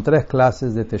son 3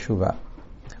 clases de Teshuvah,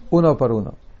 uno por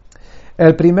uno.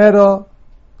 El primero,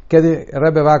 que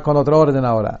Rebbe va con otro orden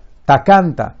ahora,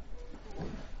 Takanta.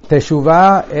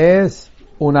 Teshuvah es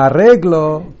un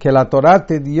arreglo que la Torah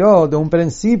te dio de un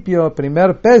principio,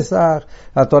 primer Pesach.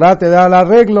 La Torah te da el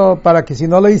arreglo para que si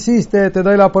no lo hiciste, te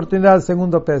doy la oportunidad del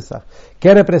segundo Pesach.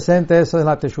 ¿Qué representa eso en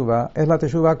la Teshuvah? Es la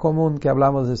Teshuvah común que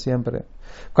hablamos de siempre.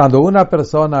 Cuando una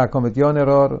persona cometió un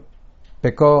error,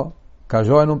 pecó,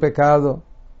 cayó en un pecado,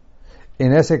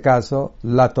 en ese caso,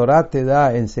 la Torah te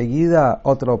da enseguida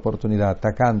otra oportunidad,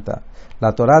 Takanta.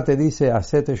 La Torah te dice,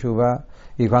 haz Teshuvah,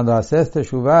 y cuando haces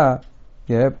Teshuvah,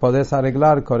 podés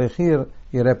arreglar, corregir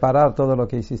y reparar todo lo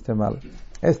que hiciste mal.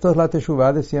 Esto es la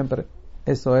Teshuvah de siempre.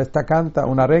 Eso es Takanta,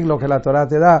 un arreglo que la Torah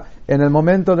te da en el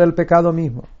momento del pecado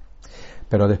mismo.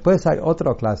 Pero después hay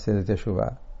otra clase de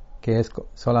Teshuvah, que es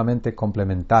solamente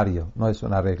complementario, no es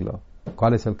un arreglo.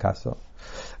 ¿Cuál es el caso?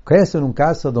 Que es en un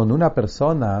caso donde una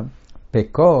persona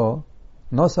pecó,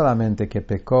 no solamente que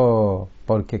pecó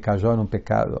porque cayó en un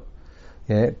pecado,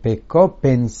 pecó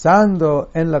pensando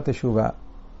en la Teshuvah.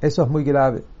 Eso es muy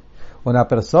grave. Una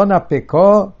persona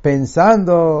pecó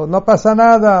pensando, no pasa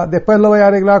nada, después lo voy a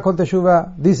arreglar con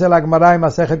Teshuvah. Dice la Gemara en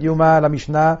Masejet Yuma, la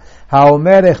Mishnah,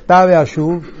 Haomer echtabe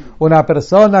ashuv, una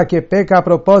persona que peca a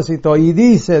propósito y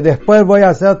dice, después voy a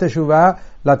hacer Teshuvah,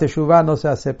 la Teshuvah no se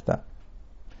acepta.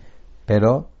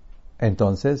 Pero,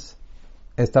 entonces,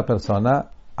 esta persona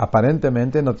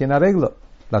aparentemente no tiene arreglo.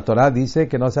 La Torah dice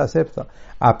que no se acepta.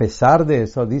 A pesar de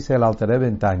eso, dice el Alter Rebbe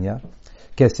en Tanya,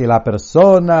 que si la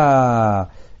persona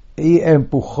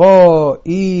empujó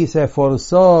y se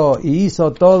esforzó y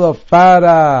hizo todo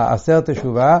para hacer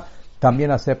Teshuvah,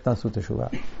 también aceptan su Teshuvah.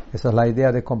 Esa es la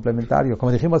idea de complementario.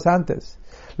 Como dijimos antes,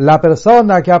 la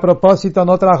persona que a propósito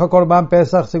no trajo Korban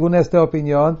Pesach, según esta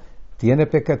opinión, tiene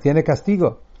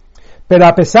castigo. Pero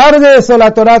a pesar de eso,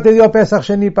 la Torah te dio Pesach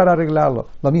Sheni para arreglarlo.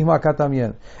 Lo mismo acá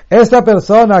también. Esta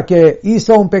persona que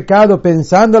hizo un pecado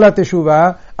pensando la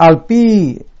Teshuvah, al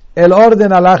pi el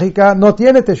orden alágica, no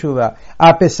tiene Teshuvah.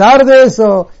 A pesar de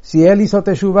eso, si él hizo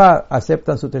Teshuvah,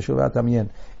 aceptan su Teshuvah también.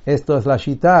 Esto es la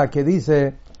Shita que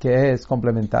dice que es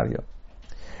complementario.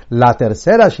 La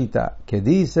tercera Shita, que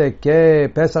dice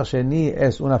que Pesach Sheni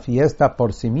es una fiesta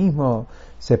por sí mismo,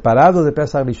 separado de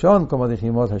Pesach Rishon, como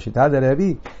dijimos, la Shita de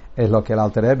Revi, es lo que el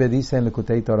Alter Rebbe dice en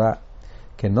Likutei Torah,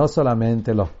 que no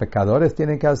solamente los pecadores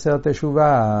tienen que hacer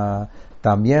Teshuvah,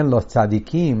 también los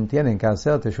tzadikim tienen que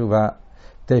hacer Teshuvah.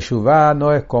 Teshuvah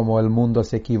no es como el mundo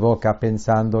se equivoca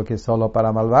pensando que es solo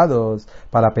para malvados,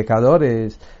 para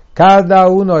pecadores. Cada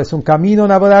uno es un camino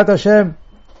en Avodat Hashem.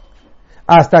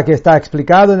 Hasta que está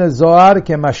explicado en el Zohar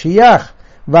que Mashiach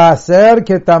va a hacer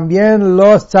que también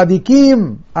los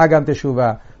tzadikim hagan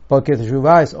Teshuvah, porque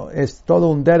Teshuvah es todo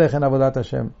un derech en Avodat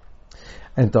Hashem.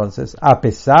 Entonces, a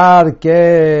pesar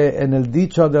que en el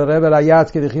dicho del Rebbe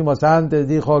Rayatz que dijimos antes,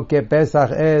 dijo que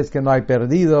Pesach es que no hay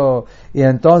perdido, y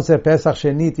entonces Pesach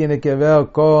Sheni tiene que ver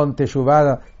con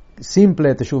Teshuvah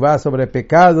simple, Teshuvah sobre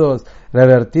pecados,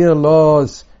 revertir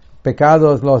los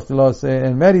pecados, los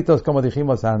méritos, como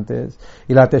dijimos antes,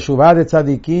 y la Teshuvah de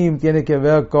Tzadikim tiene que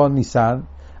ver con Nisan.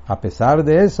 A pesar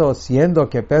de eso, siendo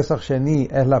que Pesach Sheni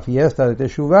es la fiesta de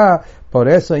Teshuvah, por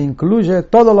eso incluye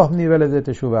todos los niveles de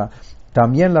Teshuvah.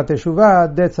 También la Teshuvah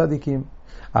de Tzadikim.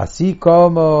 Así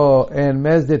como en el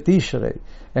mes de Tishrei,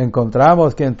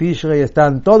 encontramos que en Tishrei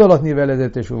están todos los niveles de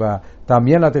Teshuvah.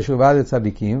 También la Teshuvah de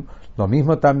Tzadikim. Lo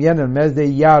mismo también el mes de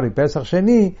Iyar y Pesach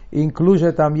Sheni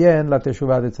incluye también la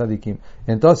Teshuvah de Tzadikim.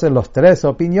 Entonces, las 3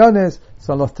 opiniones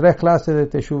son las 3 clases de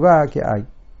Teshuvah que hay.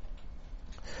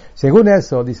 Según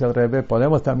eso, dice el Rebbe,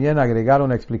 podemos también agregar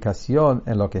una explicación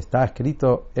en lo que está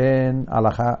escrito en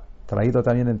Alajá, traído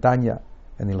también en Tanya,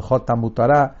 en el Ilhot Talmud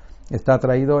Torah, está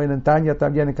traído en Tanya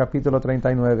también en capítulo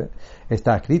 39.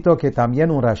 Está escrito que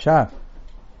también un Rasha,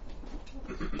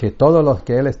 que todo lo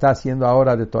que él está haciendo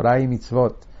ahora de Torah y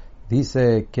Mitzvot,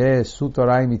 dice que su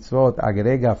Torah y Mitzvot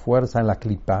agrega fuerza en la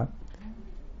klipa,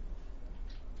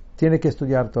 tiene que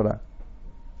estudiar Torah.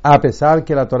 A pesar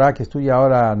que la Torah que estudia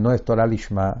ahora no es Torah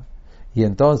Lishma, y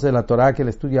entonces la Torah que él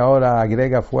estudia ahora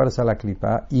agrega fuerza a la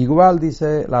klipa, igual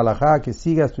dice la halajá que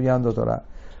siga estudiando Torah.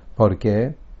 ¿Por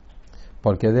qué?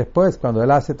 Porque después, cuando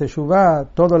él hace Teshuvah,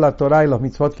 toda la Torah y los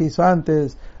mitzvot que hizo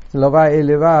antes, lo va a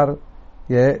elevar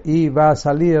y va a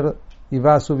salir y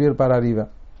va a subir para arriba.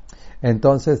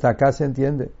 Entonces, acá se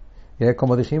entiende,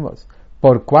 como dijimos,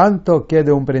 por cuanto que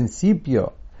de un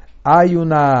principio hay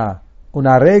un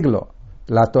arreglo,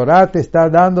 la Torah te está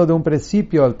dando de un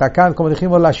principio, el Takan, como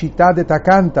dijimos, la Shita de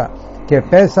Takanta, que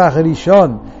Pesach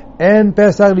Rishon en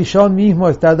Pesach Rishon mismo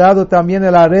está dado también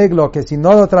el arreglo que si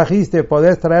no lo trajiste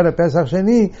podés traer el Pesach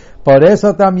Sheni. Por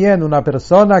eso también una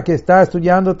persona que está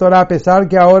estudiando Torah, a pesar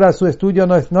que ahora su estudio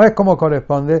no es como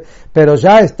corresponde, pero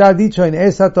ya está dicho en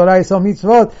esa Torah, esos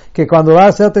mitzvot, que cuando va a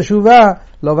hacer Teshuvah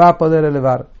lo va a poder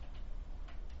elevar.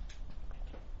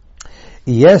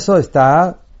 Y eso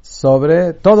está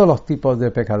sobre todos los tipos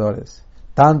de pecadores.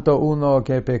 Tanto uno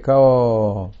que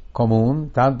pecó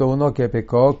común, tanto uno que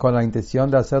pecó con la intención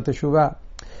de hacer teshuvah.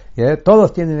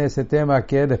 Todos tienen ese tema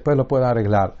que después lo pueden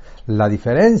arreglar. La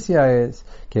diferencia es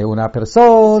que una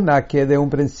persona que de un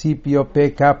principio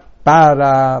peca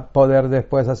para poder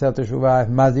después hacer teshuvah es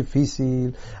más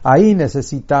difícil. Ahí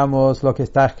necesitamos lo que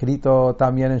está escrito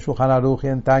también en Shulchan Aruch y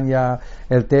en Tanya,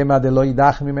 el tema de lo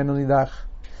idach mimenu nidach,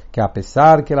 que a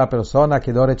pesar que la persona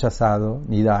quedó rechazado,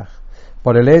 nidach,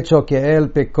 por el hecho que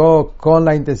él pecó con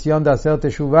la intención de hacer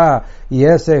teshuvah y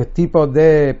ese tipo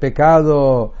de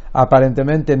pecado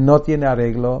aparentemente no tiene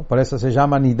arreglo, por eso se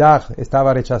llama nidach,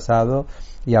 estaba rechazado,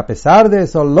 y a pesar de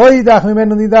eso, lo idach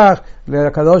mimenu nidach,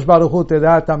 el Kadosh Baruj Hu te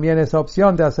da también esa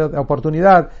opción de hacer,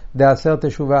 oportunidad de hacer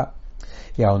teshuvah.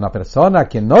 Y a una persona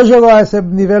que no llegó a ese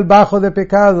nivel bajo de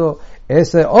pecado,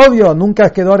 ese obvio, nunca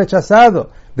quedó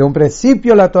rechazado. De un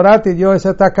principio la Torah te dio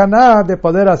esa takaná de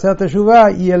poder hacer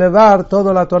teshuvah y elevar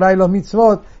toda la Torah y los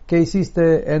mitzvot que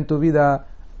hiciste en tu vida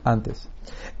antes.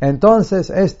 Entonces,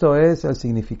 esto es el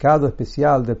significado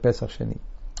especial de Pesach Sheni.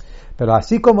 Pero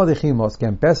así como dijimos que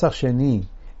en Pesach Sheni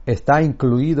está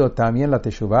incluido también la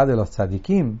teshuvah de los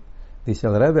tzadikim, dice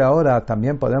el Rebbe ahora,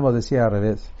 también podemos decir al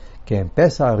revés, que en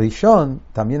Pesach Rishon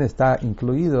también está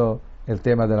incluido el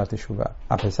tema de la teshuvah.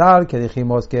 A pesar que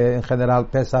dijimos que en general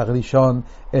Pesach Rishon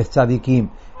es tzadikim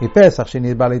y Pesach Sheni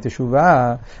es balei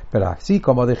teshuvah, pero así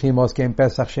como dijimos que en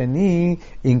Pesach Sheni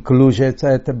incluye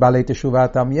balei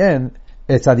teshuvah también,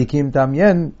 el tzadikim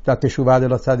también, la teshuvah de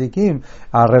los tzadikim,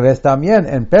 al revés también,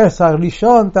 en Pesach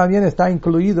Rishon también está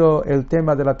incluido el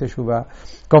tema de la teshuvah.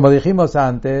 Como dijimos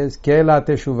antes, que la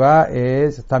teshuvah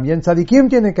es, también tzadikim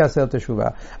tienen que hacer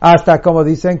teshuvah. Hasta como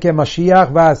dicen que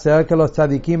Mashiach va a hacer que los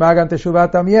tzadikim hagan teshuvah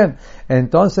también.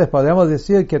 Entonces podemos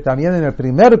decir que también en el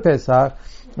primer Pesach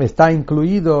está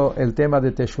incluido el tema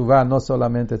de teshuvah, no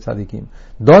solamente tzadikim.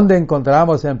 ¿Dónde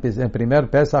encontramos en primer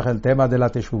Pesach el tema de la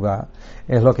teshuvah?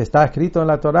 Es lo que está escrito en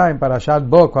la Torah, en Parashat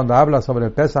Bo, cuando habla sobre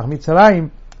el Pesach Mitzrayim,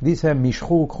 dice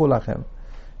Mishchu k'chu lachem.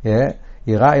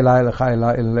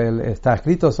 Está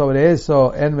escrito sobre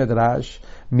eso en Medrash,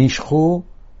 Mishchu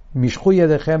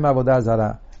yedechem avodah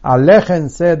zara,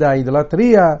 aléjense de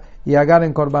idolatría y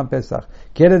agarren Korban Pesach.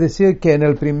 Quiere decir que en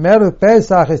el primer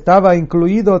Pesach estaba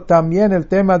incluido también el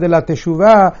tema de la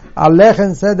teshuvah,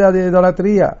 aléjense de la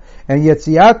idolatría. En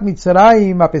Yetziat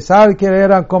Mitzrayim, a pesar que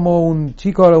eran como un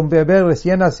chico, un bebé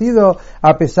recién nacido,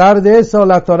 a pesar de eso,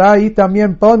 la Torah ahí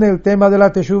también pone el tema de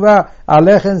la teshuvah,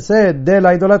 aléjense de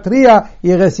la idolatría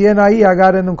y recién ahí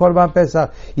agarren un Korban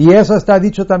Pesach. Y eso está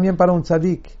dicho también para un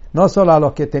tzadik, no solo a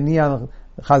los que tenían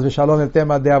Chas v'Shalom el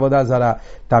tema de Avodah Zarah.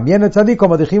 También el tzadik,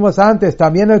 como dijimos antes,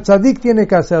 también el tzadik tiene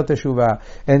que hacer teshuvah.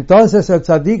 Entonces el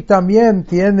tzadik también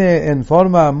tiene en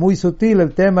forma muy sutil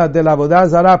el tema de la Avodah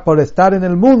Zarah por estar en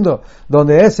el mundo,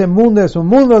 donde ese mundo es un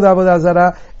mundo de Avodah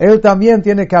Zarah. Él también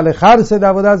tiene que alejarse de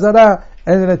Avodah Zarah.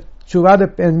 En el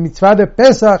en mitzvah de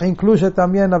Pesach incluye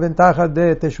también la ventaja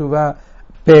de teshuvah.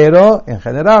 Pero en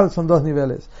general son dos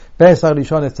niveles. Pesach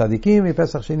Rishon es tzadikim y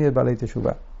Pesach Sheni es balei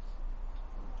teshuvah.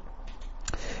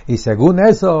 Y según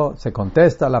eso se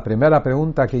contesta la primera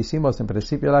pregunta que hicimos en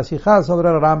principio de la Shijá sobre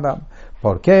el Rambam.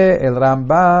 ¿Por qué el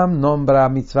Rambam nombra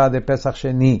mitzvah de Pesach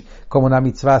Sheni como una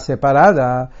mitzvah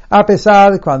separada? A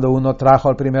pesar, cuando uno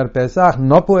trajo el primer Pesach,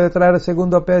 no puede traer el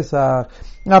segundo Pesach.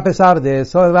 A pesar de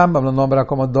eso, el Rambam lo nombra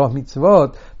como dos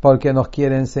mitzvot, porque nos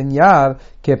quiere enseñar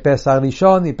que Pesach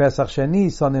Rishon y Pesach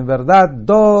Sheni son en verdad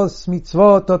dos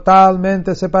mitzvot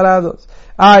totalmente separados.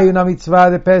 Hay una mitzvah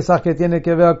de Pesach que tiene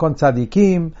que ver con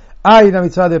tzadikim, hay una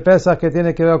mitzvah de Pesach que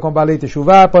tiene que ver con balei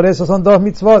teshuvah, por eso son dos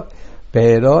mitzvot.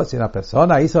 Pero si una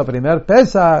persona hizo el primer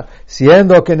Pesach,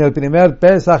 siendo que en el primer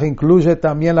Pesach incluye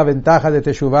también la ventaja de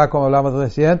teshuvah, como hablamos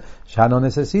recién, ya no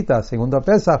necesita segundo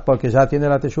Pesach porque ya tiene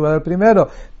la teshuvah del primero.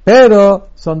 Pero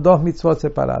son dos mitzvot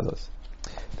separados.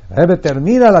 Rebbe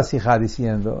termina la Sijá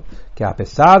diciendo que a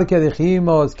pesar que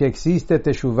dijimos que existe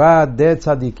teshuvah de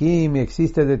tzadikim y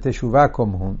existe de teshuvah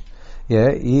común,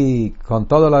 y con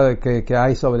todo lo que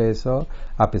hay sobre eso,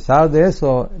 a pesar de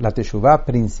eso, la teshuvah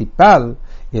principal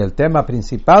y el tema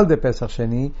principal de Pesach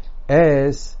Sheni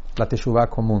es la teshuvah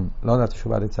común, no la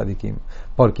teshuvah de tzadikim,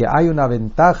 porque hay una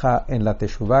ventaja en la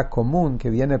teshuvah común que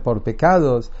viene por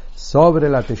pecados sobre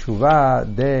la teshuvah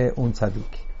de un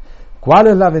tzadik. ¿Cuál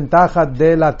es la ventaja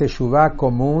de la teshuvá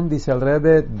común? Dice el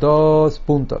Rebbe, 2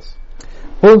 puntos.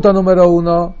 Punto número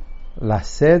 1, la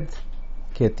sed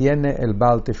que tiene el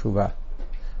Baal Teshuvá.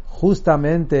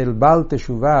 Justamente el Baal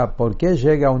Teshuvá, ¿por qué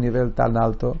llega a un nivel tan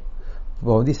alto?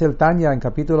 Como dice el Tanya en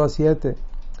capítulo 7,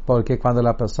 porque cuando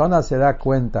la persona se da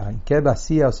cuenta en qué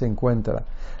vacío se encuentra,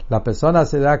 la persona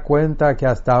se da cuenta que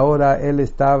hasta ahora él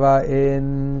estaba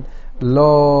en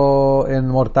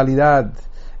mortalidad,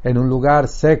 en un lugar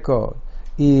seco,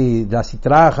 y la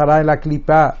sitra hará en la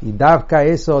clipa, y Davka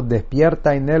eso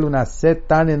despierta en él una sed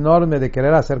tan enorme de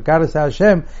querer acercarse a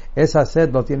Hashem. Esa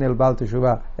sed lo tiene el Baal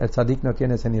Teshuvá. El tzadik no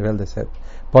tiene ese nivel de sed.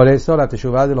 Por eso la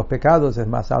teshuvá de los pecados es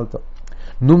más alto.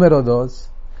 Número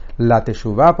 2, la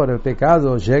teshuvá por el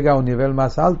pecado llega a un nivel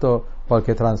más alto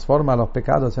porque transforma los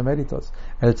pecados en méritos.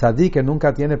 El tzadik que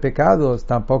nunca tiene pecados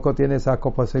tampoco tiene esa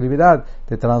posibilidad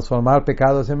de transformar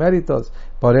pecados en méritos.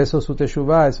 Por eso su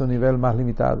teshuvá es un nivel más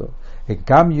limitado. En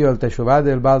cambio, el teshuvá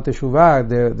del Baal Teshuvá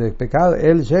de pecado,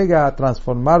 él llega a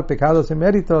transformar pecados en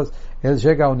méritos, él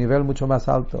llega a un nivel mucho más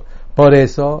alto. Por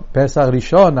eso, Pesach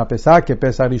Rishon, a pesar que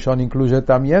Pesach Rishon incluye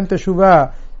también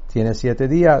teshuvá, tiene 7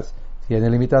 días, tiene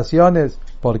limitaciones,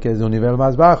 porque es de un nivel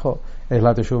más bajo. Es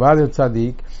la teshuvá del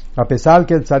tzadik, a pesar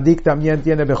que el tzadik también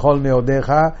tiene bechol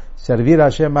meodeja, servir a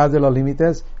Hashem más de los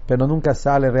límites, pero nunca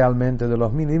sale realmente de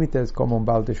los límites como un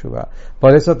Baal Teshuvá.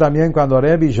 Por eso también cuando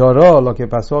Rebbe lloró lo que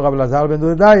pasó a Rabbi Elazar ben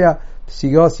Durdaya,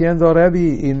 siguió siendo Rebbe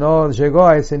y no llegó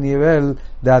a ese nivel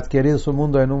de adquirir su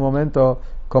mundo en un momento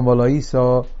como lo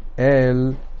hizo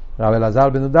el Rabbi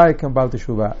Elazar ben Durdaya que un Baal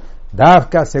Teshuvá.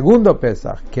 Davka, segundo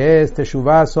Pesach, que es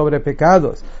teshuvá sobre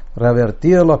pecados,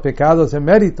 revertir los pecados en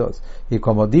méritos. Y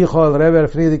como dijo el Rebbe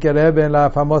Friedrich Rebbe en la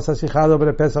famosa Shijá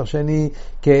sobre Pesach Sheni,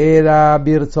 que era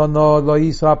Birzono, lo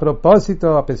hizo a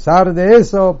propósito, a pesar de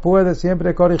eso, puede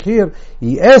siempre corregir.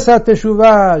 Y esa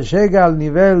teshuvá llega al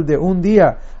nivel de un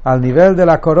día, al nivel de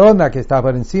la corona, que está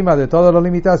por encima de todas las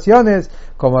limitaciones,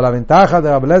 como la ventaja de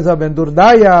Rabbi Elazar ben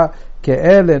Durdaya, que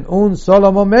él en un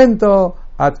solo momento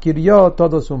adquirió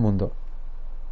todo su mundo.